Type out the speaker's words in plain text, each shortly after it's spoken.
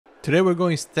Today we're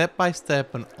going step by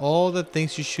step on all the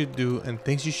things you should do and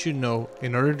things you should know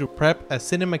in order to prep a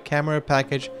cinema camera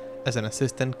package as an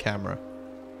assistant camera.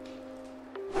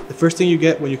 The first thing you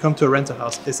get when you come to a rental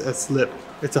house is a slip.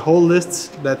 It's a whole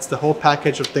list, that's the whole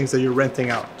package of things that you're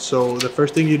renting out. So the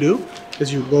first thing you do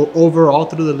is you go overall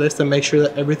through the list and make sure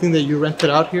that everything that you rented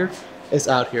out here is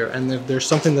out here. And if there's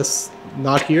something that's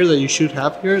not here that you should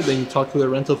have here, then you talk to the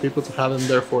rental people to have them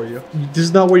there for you. This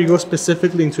is not where you go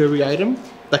specifically into every item.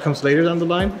 That comes later down the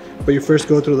line, but you first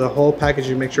go through the whole package.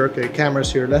 You make sure, okay,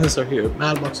 cameras here, lenses are here,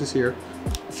 mat box is here.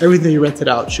 Everything you rented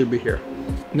out should be here.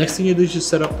 Next thing you do is just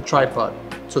set up a tripod.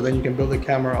 So then you can build the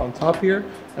camera on top here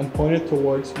and point it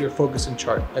towards your focusing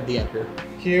chart at the end here.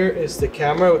 Here is the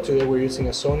camera. Today we're using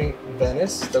a Sony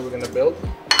Venice that we're gonna build.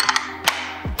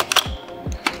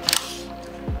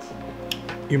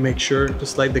 You make sure to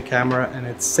slide the camera and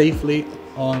it's safely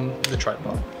on the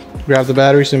tripod. Grab the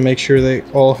batteries and make sure they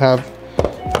all have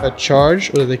a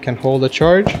charge, or that they can hold a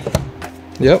charge.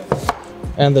 Yep.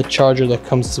 And the charger that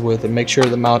comes with it. Make sure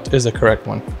the mount is the correct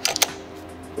one.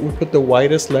 We put the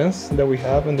widest lens that we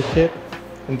have in the kit.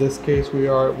 In this case, we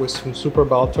are with some Super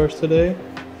Baltars today,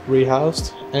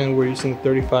 rehoused, and we're using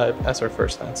 35 as our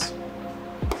first lens.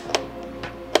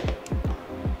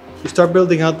 You start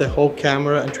building out the whole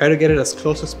camera and try to get it as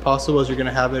close as possible as you're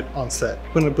gonna have it on set.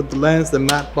 We're gonna put the lens, the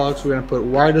mat box, we're gonna put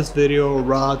wireless video,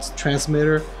 rods,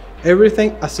 transmitter,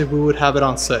 everything as if we would have it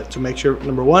on set to make sure,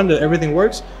 number one, that everything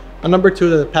works, and number two,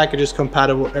 that the package is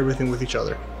compatible, everything with each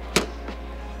other.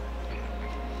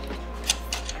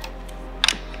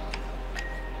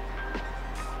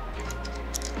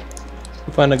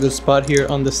 We find a good spot here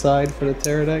on the side for the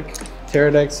Teradek.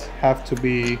 Teradeks have to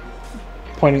be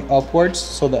pointing upwards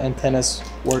so the antennas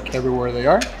work everywhere they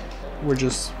are. We're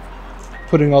just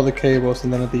putting all the cables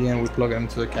and then at the end we plug it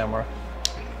into the camera.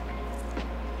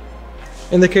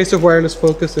 In the case of wireless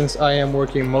focus, since I am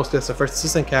working mostly as a first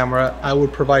assistant camera, I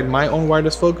would provide my own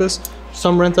wireless focus.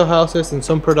 Some rental houses and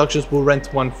some productions will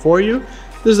rent one for you.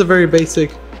 This is a very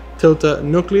basic Tilta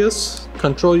nucleus,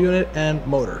 control unit, and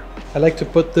motor. I like to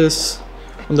put this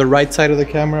on the right side of the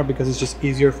camera because it's just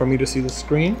easier for me to see the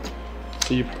screen.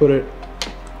 So you put it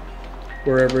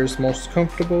wherever is most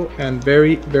comfortable and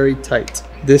very, very tight.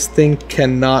 This thing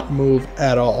cannot move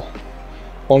at all.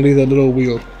 Only the little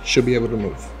wheel should be able to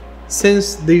move.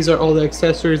 Since these are all the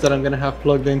accessories that I'm gonna have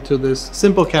plugged into this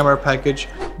simple camera package.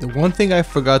 The one thing I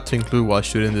forgot to include while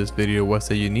shooting this video was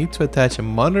that you need to attach a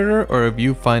monitor or a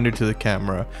viewfinder to the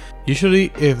camera.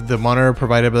 Usually if the monitor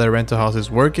provided by the rental house is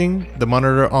working, the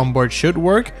monitor on board should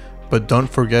work, but don't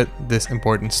forget this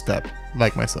important step,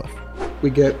 like myself. We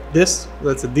get this,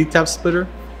 that's a D-tap splitter.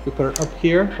 We put it up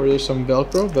here where there's some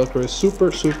Velcro. Velcro is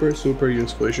super, super, super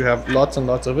useful. You should have lots and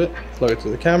lots of it. Plug it to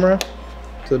the camera,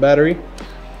 to the battery.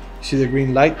 You see the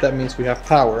green light, that means we have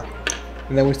power.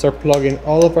 And then we start plugging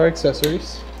all of our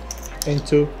accessories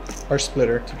into our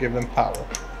splitter to give them power.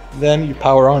 Then you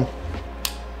power on.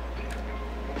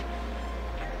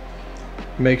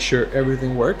 Make sure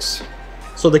everything works.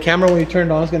 So the camera, when you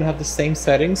turn it on, is gonna have the same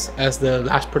settings as the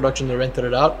last production that rented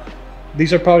it out.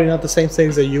 These are probably not the same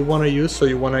settings that you wanna use, so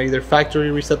you wanna either factory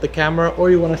reset the camera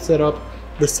or you wanna set up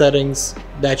the settings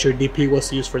that your DP was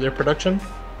to use for their production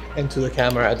into the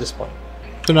camera at this point.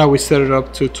 So now we set it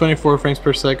up to 24 frames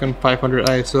per second, 500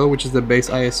 ISO, which is the base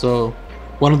ISO,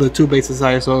 one of the two bases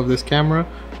ISO of this camera,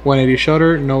 180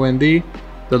 shutter, no ND,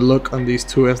 the look on these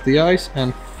two SDIs,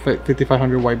 and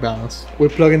 5500 white balance. We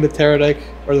plug in the Teradek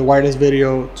or the wireless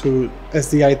video to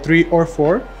SDI 3 or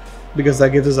 4 because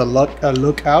that gives us a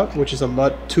look out, which is a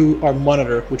LUT to our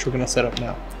monitor, which we're gonna set up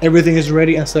now. Everything is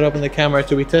ready and set up in the camera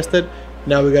to be tested.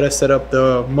 Now we gotta set up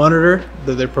the monitor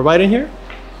that they're providing here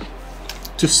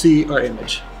to see our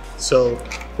image. So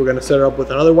we're gonna set it up with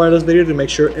another wireless video to make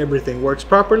sure everything works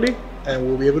properly, and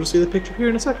we'll be able to see the picture here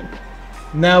in a second.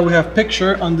 Now we have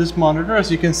picture on this monitor.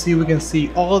 As you can see, we can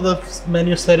see all the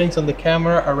menu settings on the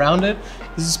camera around it.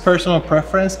 This is personal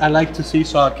preference. I like to see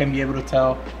so I can be able to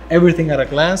tell everything at a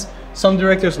glance. Some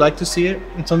directors like to see it,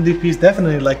 and some DPs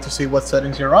definitely like to see what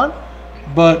settings you're on,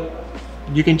 but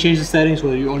you can change the settings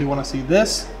whether you only wanna see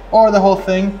this or the whole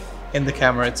thing in the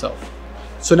camera itself.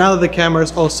 So now that the camera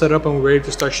is all set up and we're ready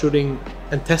to start shooting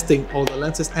and testing all the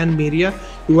lenses and media,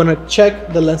 we want to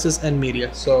check the lenses and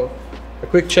media. So a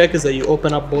quick check is that you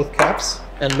open up both caps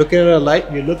and looking at a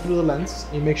light, you look through the lens,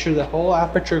 you make sure the whole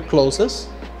aperture closes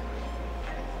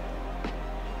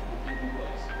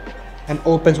and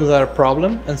opens without a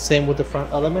problem, and same with the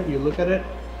front element. You look at it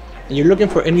and you're looking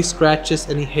for any scratches,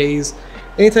 any haze,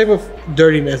 any type of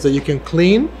dirtiness that you can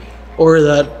clean or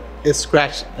that is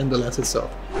scratched in the lens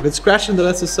itself. If it's scratched in the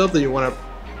lens itself, then you want to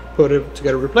put it to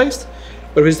get it replaced.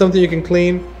 But if it's something you can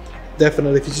clean,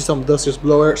 definitely, if you see some dust, just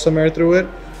blow some air through it.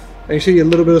 And you see a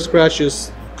little bit of scratch,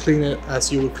 just clean it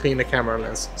as you would clean a camera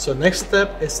lens. So next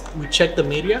step is we check the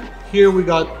media. Here we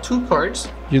got 2 cards.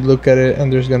 You look at it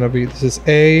and there's gonna be, this is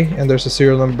A, and there's a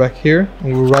serial number back here.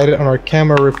 And we write it on our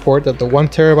camera report that the 1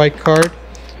 terabyte card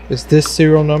is this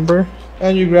serial number.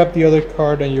 And you grab the other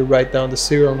card and you write down the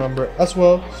serial number as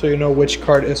well, so you know which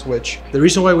card is which. The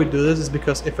reason why we do this is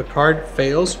because if a card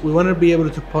fails, we want to be able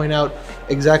to point out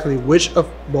exactly which of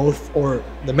both or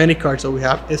the many cards that we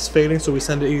have is failing, so we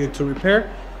send it either to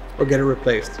repair or get it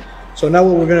replaced. So now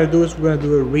what we're going to do is we're going to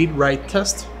do a read-write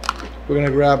test. We're going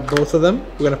to grab both of them,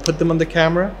 we're going to put them on the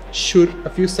camera, shoot a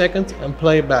few seconds and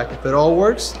play it back. If it all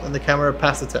works, then the camera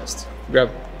passed the test. Grab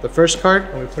the first card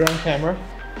and we put it on camera.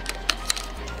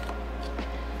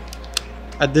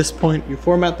 At this point, you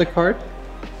format the card.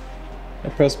 I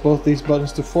press both these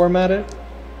buttons to format it.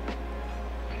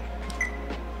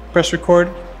 Press record.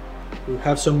 We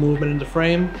have some movement in the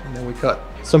frame, and then we cut.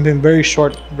 Something very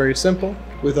short, very simple.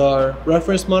 With our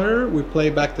reference monitor, we play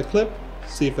back the clip,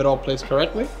 see if it all plays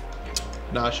correctly.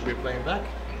 Now it should be playing back.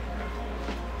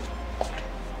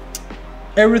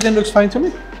 Everything looks fine to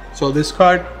me. So this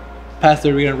card passed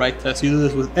the read and write test. You do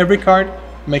this with every card.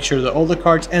 Make sure that all the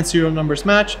cards and serial numbers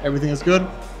match, everything is good,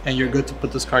 and you're good to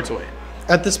put those cards away.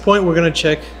 At this point, we're gonna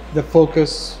check the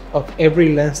focus of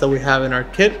every lens that we have in our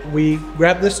kit. We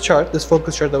grab this chart, this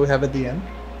focus chart that we have at the end,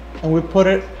 and we put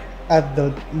it at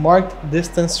the marked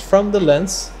distance from the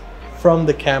lens from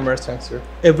the camera sensor.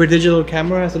 Every digital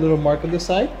camera has a little mark on the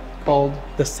side called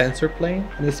the sensor plane,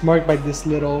 and it's marked by this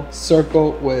little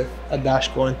circle with a dash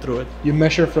going through it. You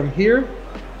measure from here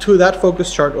to that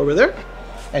focus chart over there,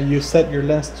 and you set your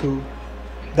lens to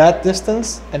that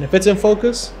distance, and if it's in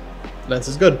focus, lens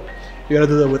is good. You gotta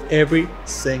do that with every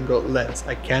single lens.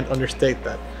 I can't understate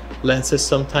that. Lenses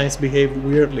sometimes behave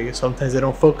weirdly, sometimes they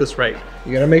don't focus right.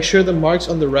 You gotta make sure the marks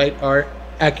on the right are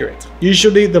accurate.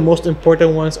 Usually the most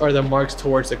important ones are the marks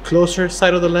towards the closer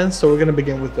side of the lens, so we're gonna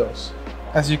begin with those.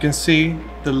 As you can see,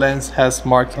 the lens has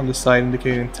marks on the side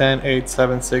indicating 10, 8,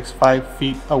 7, 6, 5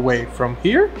 feet away from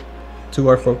here to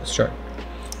our focus chart.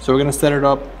 So we're gonna set it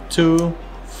up to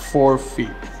 4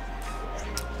 feet.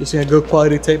 Using a good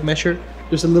quality tape measure,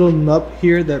 there's a little nub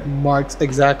here that marks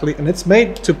exactly, and it's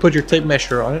made to put your tape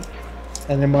measure on it,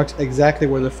 and it marks exactly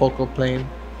where the focal plane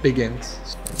begins.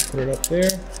 So put it up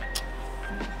there.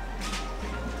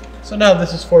 So now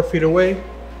this is 4 feet away,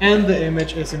 and the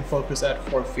image is in focus at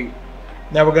 4 feet.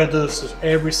 Now we're gonna do this with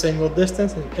every single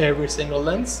distance and every single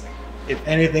lens. If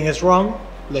anything is wrong,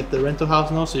 let the rental house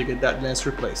know so you get that lens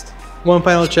replaced. One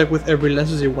final check with every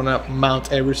lens is you want to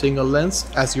mount every single lens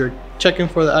as you're checking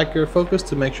for the accurate focus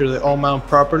to make sure they all mount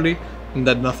properly and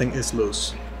that nothing is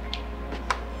loose.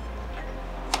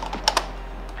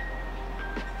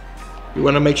 You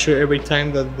want to make sure every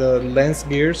time that the lens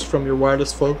gears from your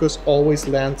wireless focus always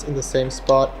lands in the same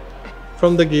spot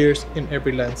from the gears in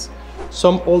every lens.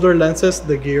 Some older lenses,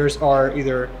 the gears are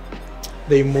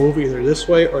they move either this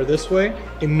way or this way.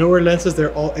 In newer lenses,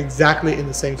 they're all exactly in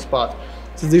the same spot.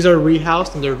 Since these are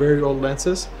rehoused and they're very old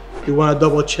lenses, you want to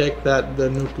double check that the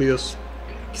nucleus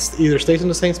either stays in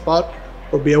the same spot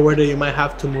or be aware that you might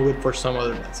have to move it for some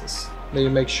other lenses. Then you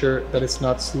make sure that it's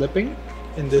not slipping.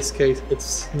 In this case,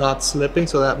 it's not slipping,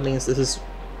 so that means this is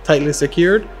tightly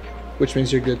secured, which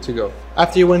means you're good to go.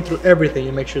 After you went through everything,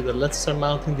 you make sure the lenses are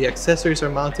mounting, the accessories are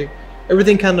mounting,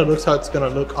 everything kind of looks how it's gonna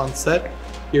look on set.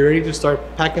 You're ready to start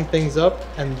packing things up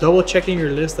and double checking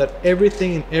your list that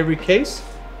everything in every case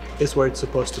is where it's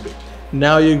supposed to be.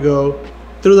 Now you go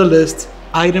through the list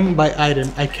item by item.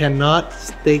 I cannot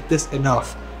state this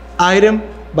enough. Item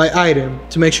by item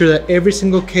to make sure that every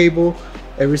single cable,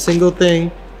 every single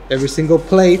thing, every single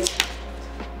plate,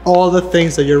 all the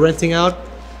things that you're renting out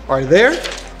are there.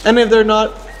 And if they're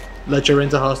not, let your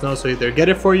rental house know so either get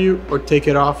it for you or take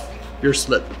it off your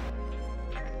slip.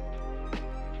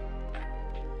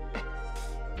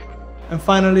 And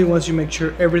finally, once you make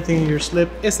sure everything in your slip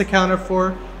is accounted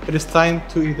for, it is time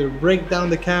to either break down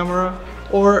the camera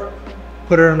or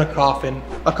put it in a coffin.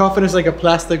 A coffin is like a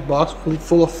plastic box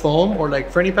full of foam or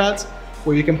like Fernie pads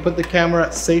where you can put the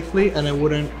camera safely and it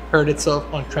wouldn't hurt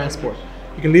itself on transport.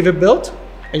 You can leave it built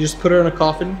and just put it in a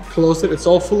coffin, close it. It's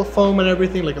all full of foam and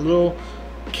everything, like a little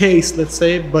case, let's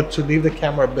say, but to leave the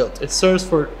camera built. It serves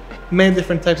for many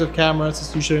different types of cameras.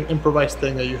 It's usually an improvised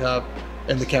thing that you have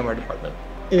in the camera department.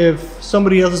 If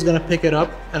somebody else is gonna pick it up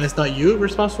and it's not you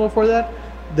responsible for that,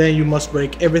 then you must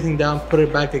break everything down, put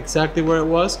it back exactly where it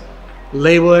was,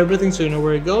 label everything so you know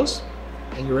where it goes,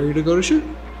 and you're ready to go to shoot.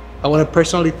 I want to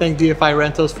personally thank DFI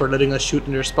Rentals for letting us shoot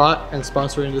in their spot and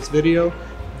sponsoring this video.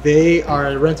 They are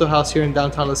a rental house here in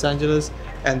downtown Los Angeles.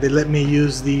 and they let me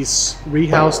use these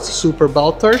rehoused Super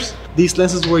Baltars. These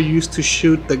lenses were used to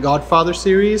shoot the Godfather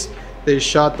series. They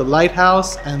shot The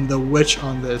Lighthouse and The Witch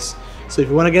on this. So if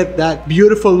you want to get that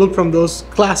beautiful look from those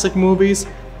classic movies,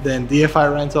 then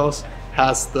DFI Rentals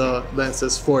has the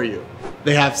lenses for you.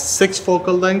 They have 6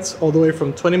 focal lengths, all the way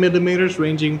from 20 millimeters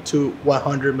ranging to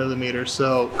 100 millimeters.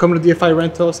 So come to DFI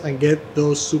Rentals and get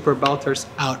those Super Baltars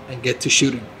out and get to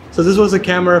shooting. So this was a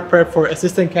camera prep for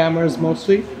assistant cameras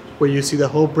mostly, where you see the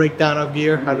whole breakdown of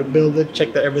gear, how to build it,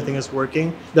 check that everything is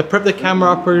working. The prep that camera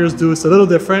operators do is a little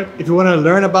different. If you want to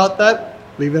learn about that,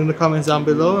 leave it in the comments down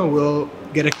below and we'll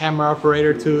get a camera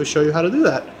operator to show you how to do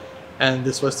that. And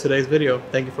this was today's video.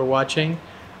 Thank you for watching.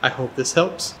 I hope this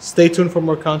helps. Stay tuned for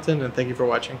more content and thank you for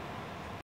watching.